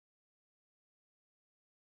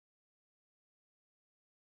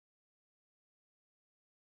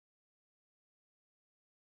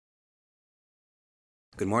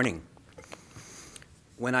Good morning.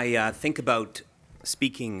 When I think about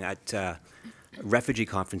speaking at refugee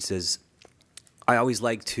conferences, I always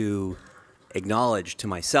like to acknowledge to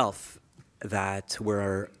myself that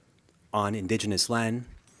we're on Indigenous land,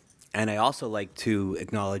 and I also like to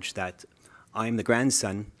acknowledge that I'm the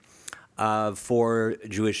grandson of 4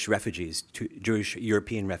 Jewish refugees, Jewish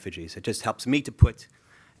European refugees. It just helps me to put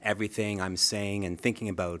everything I'm saying and thinking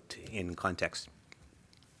about in context.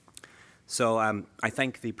 So I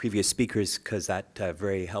thank the previous speakers because that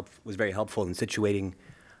was very helpful in situating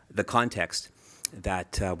the context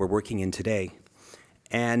that we're working in today.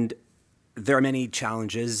 And there are many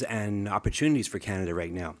challenges and opportunities for Canada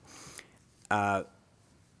right now.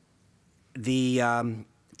 The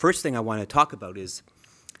first thing I want to talk about is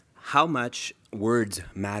how much words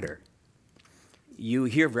matter. You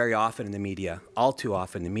hear very often in the media, all too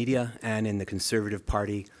often in the media and in the Conservative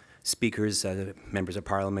Party speakers, members of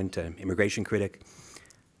Parliament, immigration critic,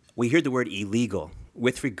 we hear the word illegal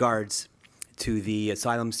with regards to the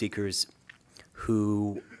asylum seekers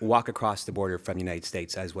who walk across the border from the United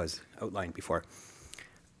States, as was outlined before.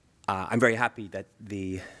 I'm very happy that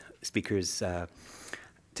the speakers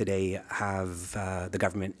today have the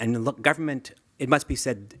government, and the government, it must be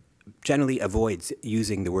said, generally avoids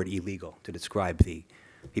using the word illegal to describe the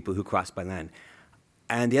people who cross by land.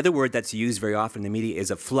 And the other word that's used very often in the media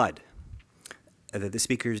is a flood. The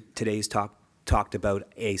speaker today's talked about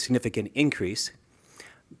a significant increase,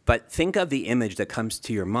 but think of the image that comes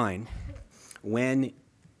to your mind when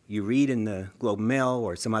you read in the Globe and Mail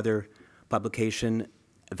or some other publication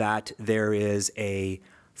that there is a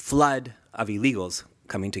flood of illegals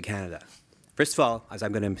coming to Canada. First of all, as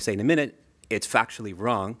I'm going to say in a minute, it's factually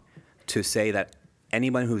wrong to say that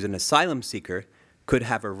anyone who's an asylum seeker could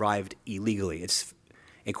have arrived illegally. It's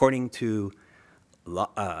according to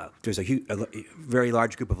there's a very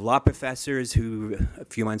large group of law professors who a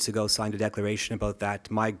few months ago signed a declaration about that.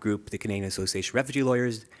 My group, the Canadian Association of Refugee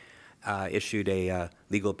Lawyers, issued a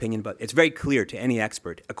legal opinion, but it's very clear to any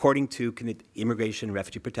expert, according to Immigration and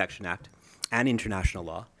Refugee Protection Act and international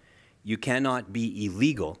law, you cannot be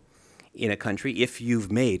illegal in a country if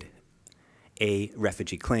you've made a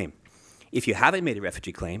refugee claim. If you haven't made a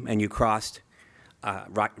refugee claim and you crossed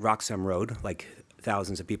Roxham Road, like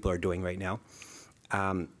thousands of people are doing right now,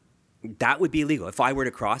 that would be illegal. If I were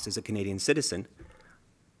to cross as a Canadian citizen,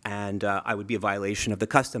 and I would be a violation of the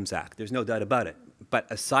Customs Act. There's no doubt about it. But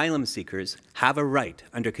asylum seekers have a right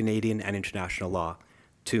under Canadian and international law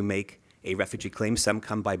to make a refugee claim. Some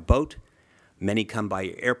come by boat, many come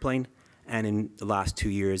by airplane, and in the last 2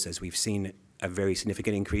 years, as we've seen, a very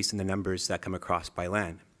significant increase in the numbers that come across by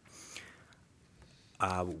land.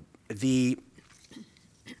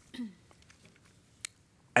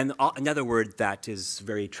 Another word that is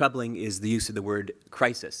very troubling is the use of the word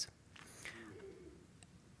crisis.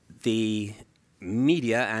 The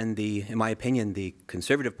media and in my opinion, the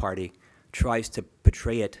Conservative Party tries to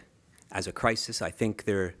portray it as a crisis. I think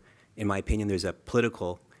in my opinion, there's a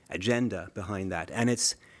political agenda behind that. And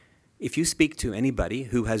if you speak to anybody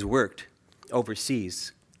who has worked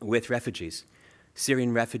overseas with refugees,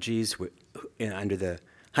 Syrian refugees under the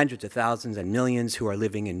hundreds of thousands and millions who are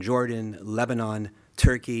living in Jordan, Lebanon,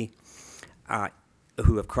 Turkey,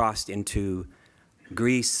 who have crossed into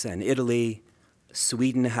Greece and Italy.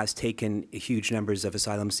 Sweden has taken huge numbers of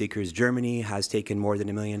asylum seekers. Germany has taken more than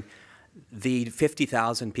 1 million. The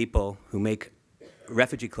 50,000 people who make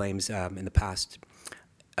refugee claims in the past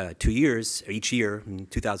 2 years, each year, in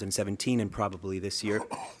 2017 and probably this year,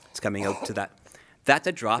 it's coming out to that. That's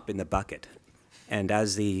a drop in the bucket. And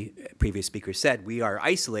as the previous speaker said, we are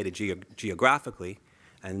isolated geographically,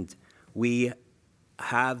 and we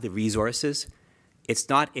have the resources. It's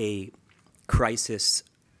not a crisis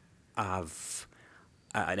of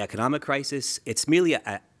an economic crisis. It's merely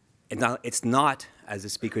it's not, as the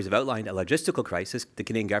speakers have outlined, a logistical crisis. The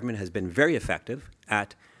Canadian government has been very effective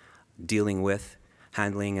at dealing with,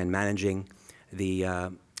 handling, and managing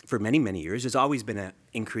for many, many years. There's always been an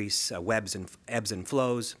increase, ebbs and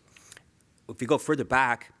flows. If we go further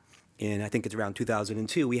back, I think it's around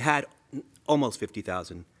 2002, we had almost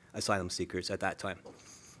 50,000 asylum seekers at that time.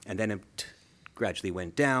 And then it gradually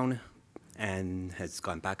went down and has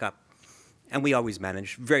gone back up. And we always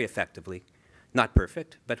manage very effectively, not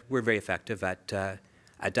perfect, but we're very effective at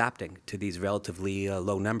adapting to these relatively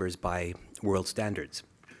low numbers by world standards.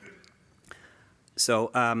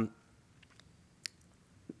 So,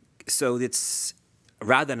 it's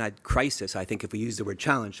rather than a crisis, I think if we use the word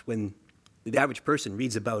challenge, when the average person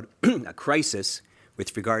reads about a crisis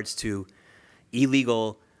with regards to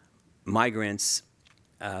illegal migrants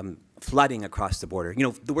flooding across the border. You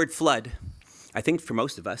know, the word flood I think for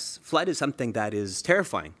most of us, flood is something that is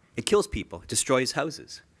terrifying. It kills people, it destroys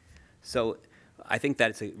houses. So I think that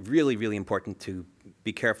it's really, really important to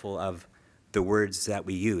be careful of the words that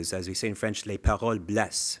we use. As we say in French, les paroles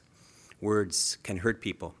blessent. Words can hurt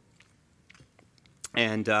people.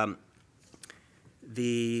 And I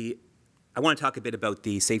want to talk a bit about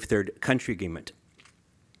the Safe Third Country Agreement.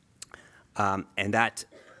 And that,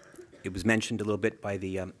 it was mentioned a little bit by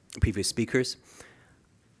the previous speakers.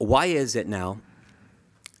 Why is it now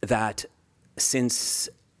that since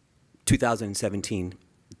 2017,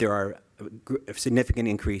 there are a significant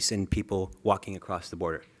increase in people walking across the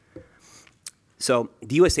border? So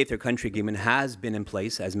the U.S. Safe Third Country Agreement has been in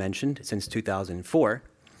place, as mentioned, since 2004.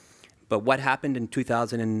 But what happened in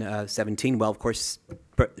 2017? Well, of course,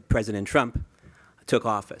 President Trump took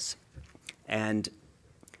office. And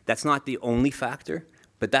that's not the only factor,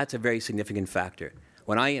 but that's a very significant factor.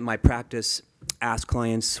 When I, in my practice, ask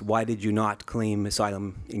clients, why did you not claim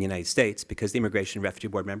asylum in the United States? Because the Immigration and Refugee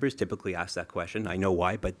Board members typically ask that question. I know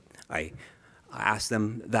why, but I ask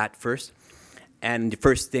them that first. And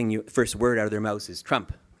the first word out of their mouth is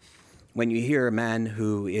Trump. When you hear a man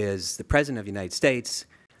who is the President of the United States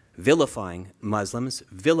vilifying Muslims,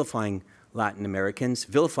 vilifying Latin Americans,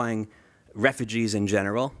 vilifying refugees in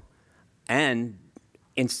general, and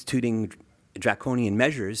instituting draconian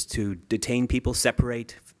measures to detain people,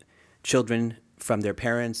 separate children from their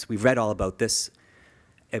parents. We've read all about this.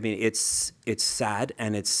 I mean, it's sad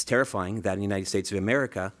and it's terrifying that in the United States of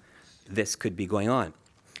America, this could be going on.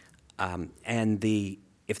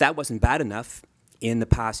 If that wasn't bad enough, in the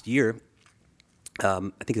past year,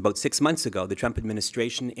 I think about 6 months ago, the Trump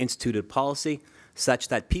administration instituted a policy such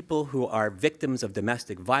that people who are victims of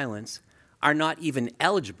domestic violence are not even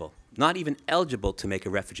eligible to make a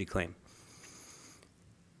refugee claim.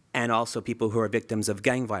 And also people who are victims of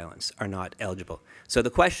gang violence are not eligible. So the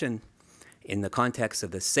question in the context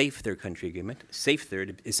of the Safe Third Country Agreement, Safe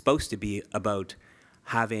Third is supposed to be about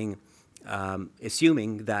having,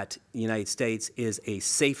 assuming that the United States is a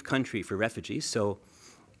safe country for refugees, so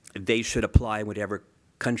they should apply in whatever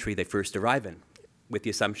country they first arrive in, with the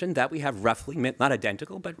assumption that we have roughly, not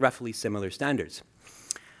identical, but roughly similar standards.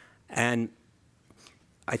 And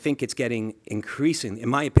I think it's getting increasingly, in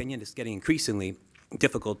my opinion, it's getting increasingly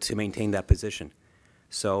difficult to maintain that position.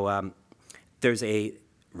 So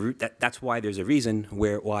that's why there's a reason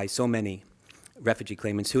why so many refugee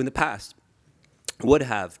claimants who in the past would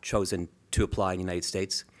have chosen to apply in the United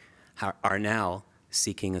States are now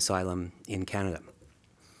seeking asylum in Canada.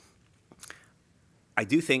 I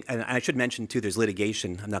do think, and I should mention too, there's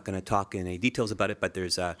litigation. I'm not going to talk in any details about it, but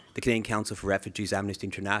there's the Canadian Council for Refugees, Amnesty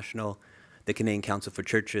International, the Canadian Council for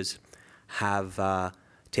Churches have are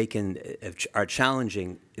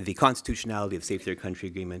challenging the constitutionality of the Safe Third Country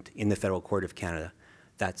Agreement in the Federal Court of Canada.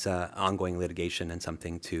 That's ongoing litigation and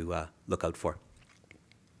something to look out for.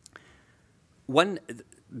 One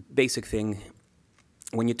basic thing,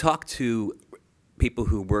 when you talk to people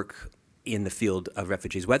who work in the field of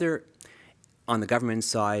refugees, whether on the government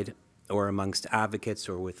side or amongst advocates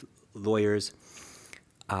or with lawyers,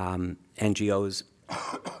 NGOs,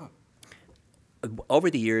 over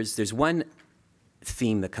the years, there's one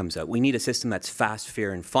theme that comes out. We need a system that's fast,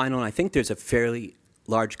 fair, and final, and I think there's a fairly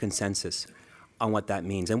large consensus on what that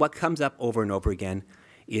means. And what comes up over and over again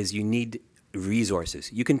is you need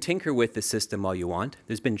resources. You can tinker with the system all you want.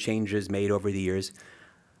 There's been changes made over the years,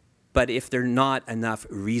 but if there are not enough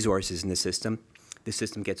resources in the system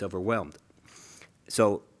gets overwhelmed.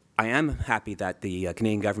 So I am happy that the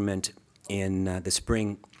Canadian government in the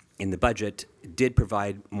spring in the budget did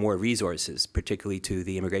provide more resources, particularly to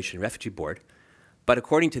the Immigration and Refugee Board. But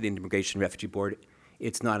according to the Immigration and Refugee Board,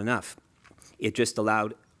 it's not enough. It just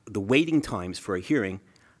allowed the waiting times for a hearing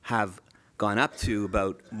have gone up to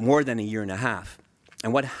about more than a year and a half.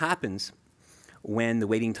 And what happens when the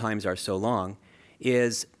waiting times are so long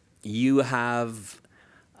is you have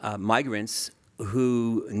migrants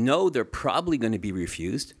who know they're probably going to be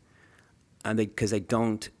refused, and because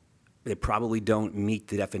they probably don't meet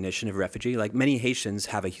the definition of refugee. Like many Haitians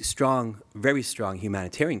have a very strong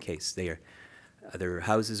humanitarian case. Their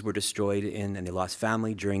houses were destroyed and they lost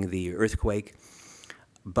family during the earthquake,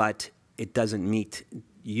 but it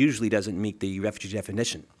usually doesn't meet the refugee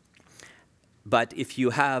definition. But if you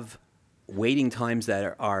have waiting times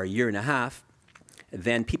that are a year and a half,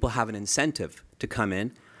 then people have an incentive to come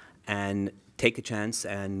in and take a chance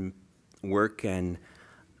and work and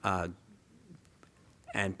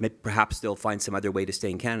perhaps they'll find some other way to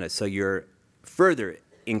stay in Canada. So you're further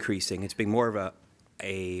increasing. It's been more of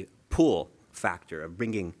a pull factor of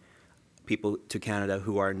bringing people to Canada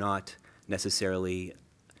who are not necessarily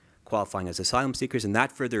qualifying as asylum seekers, and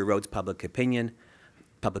that further erodes public opinion,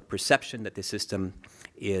 public perception that the system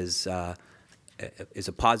is a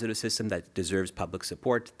positive system that deserves public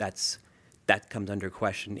support. That comes under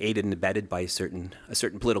question, aided and abetted by a certain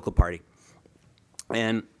political party.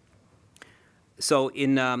 And so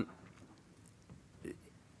in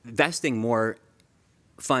investing more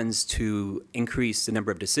funds to increase the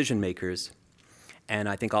number of decision makers, and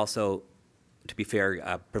I think also, to be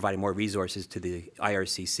fair, providing more resources to the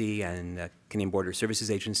IRCC and Canadian Border Services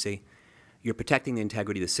Agency, you're protecting the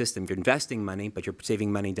integrity of the system. You're investing money, but you're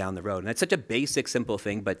saving money down the road. And that's such a basic, simple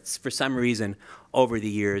thing, but for some reason, over the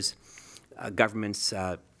years, governments,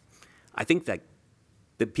 I think that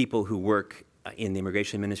the people who work in the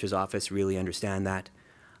Immigration Minister's office really understand that.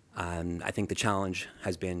 I think the challenge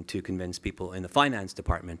has been to convince people in the finance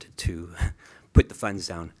department to put the funds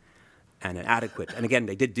down and adequate. And again,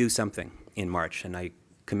 they did do something in March, and I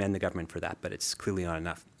commend the government for that, but it's clearly not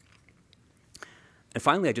enough. And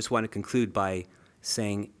finally, I just want to conclude by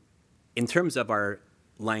saying, in terms of our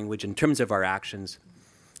language, in terms of our actions,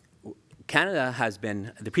 Canada has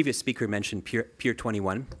been, the previous speaker mentioned Pier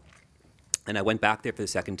 21, and I went back there for the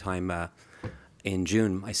second time in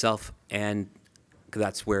June myself, and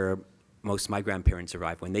that's where most of my grandparents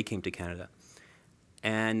arrived when they came to Canada.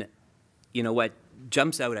 And you know what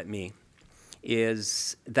jumps out at me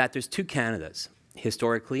is that there's two Canadas,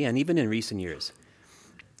 historically and even in recent years.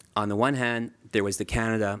 On the one hand, there was the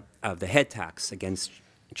Canada of the head tax against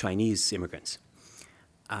Chinese immigrants,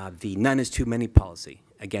 the none is too many policy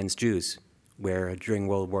against Jews, where during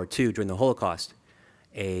World War II, during the Holocaust,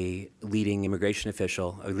 a leading immigration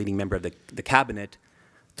official, a leading member of the cabinet,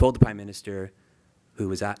 told the Prime Minister,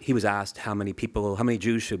 he was asked how many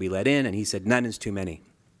Jews should we let in, and he said, none is too many.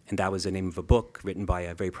 And that was the name of a book written by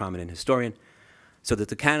a very prominent historian. So that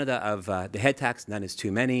the Canada of the head tax, none is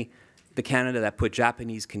too many, the Canada that put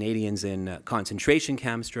Japanese Canadians in concentration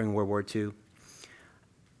camps during World War II,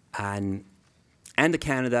 and the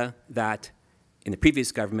Canada that, in the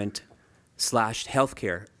previous government, slashed health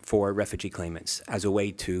care for refugee claimants as a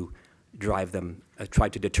way to drive them,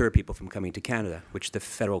 tried to deter people from coming to Canada, which the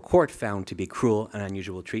federal court found to be cruel and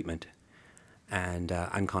unusual treatment and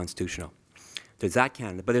unconstitutional. There's that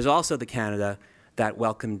Canada, but there's also the Canada that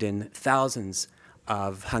welcomed in thousands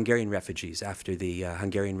of Hungarian refugees after the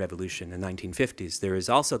Hungarian Revolution in the 1950s. There is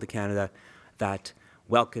also the Canada that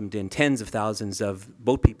welcomed in tens of thousands of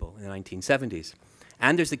boat people in the 1970s.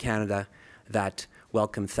 And there's the Canada that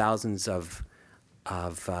welcomed thousands of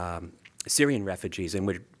Syrian refugees, in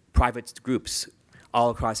which private groups all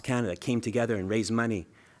across Canada came together and raised money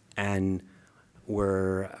and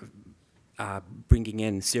were bringing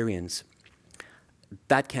in Syrians.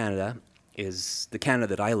 That Canada is the Canada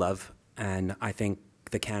that I love, and I think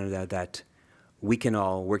the Canada that we can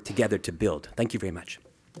all work together to build. Thank you very much.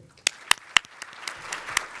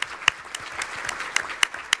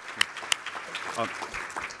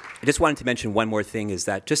 I just wanted to mention one more thing, is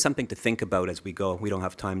that just something to think about as we go. We don't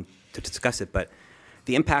have time to discuss it, but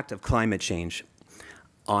the impact of climate change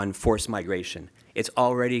on forced migration. It's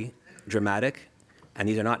already dramatic, and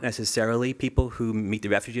these are not necessarily people who meet the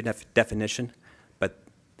refugee definition, but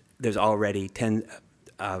there's already tens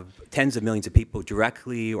of millions of people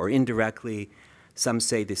directly or indirectly. Some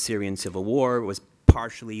say the Syrian civil war was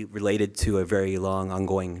partially related to a very long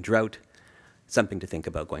ongoing drought. Something to think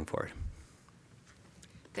about going forward.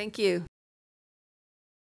 Thank you.